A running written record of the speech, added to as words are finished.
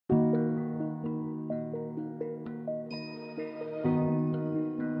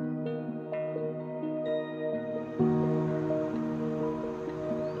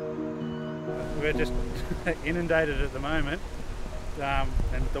We're just inundated at the moment, and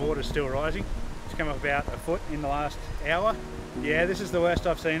the water's still rising. It's come up about a foot in the last hour. Yeah, this is the worst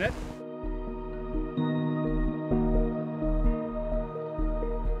I've seen it.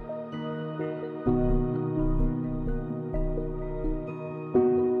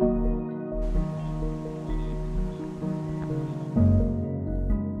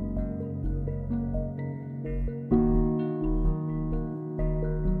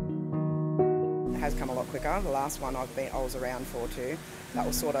 Has come a lot quicker. The last one I was around for too. That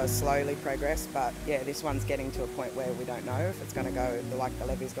will sort of slowly progress, but yeah, this one's getting to a point where we don't know if it's going to go, like the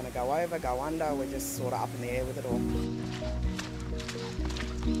levee's going to go over, go under. We're just sort of up in the air with it all.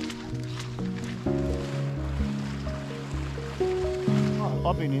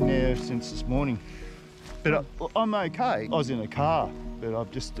 I've been in there since this morning, but I'm okay. I was in a car, but I've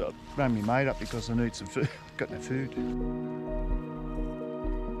just rang my mate up because I need some food. Got no food.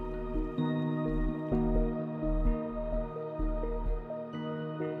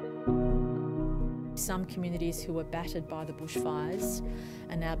 Some communities who were battered by the bushfires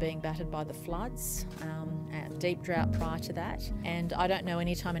are now being battered by the floods, a deep drought prior to that. And I don't know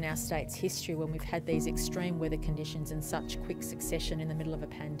any time in our state's history when we've had these extreme weather conditions in such quick succession in the middle of a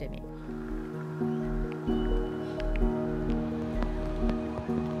pandemic.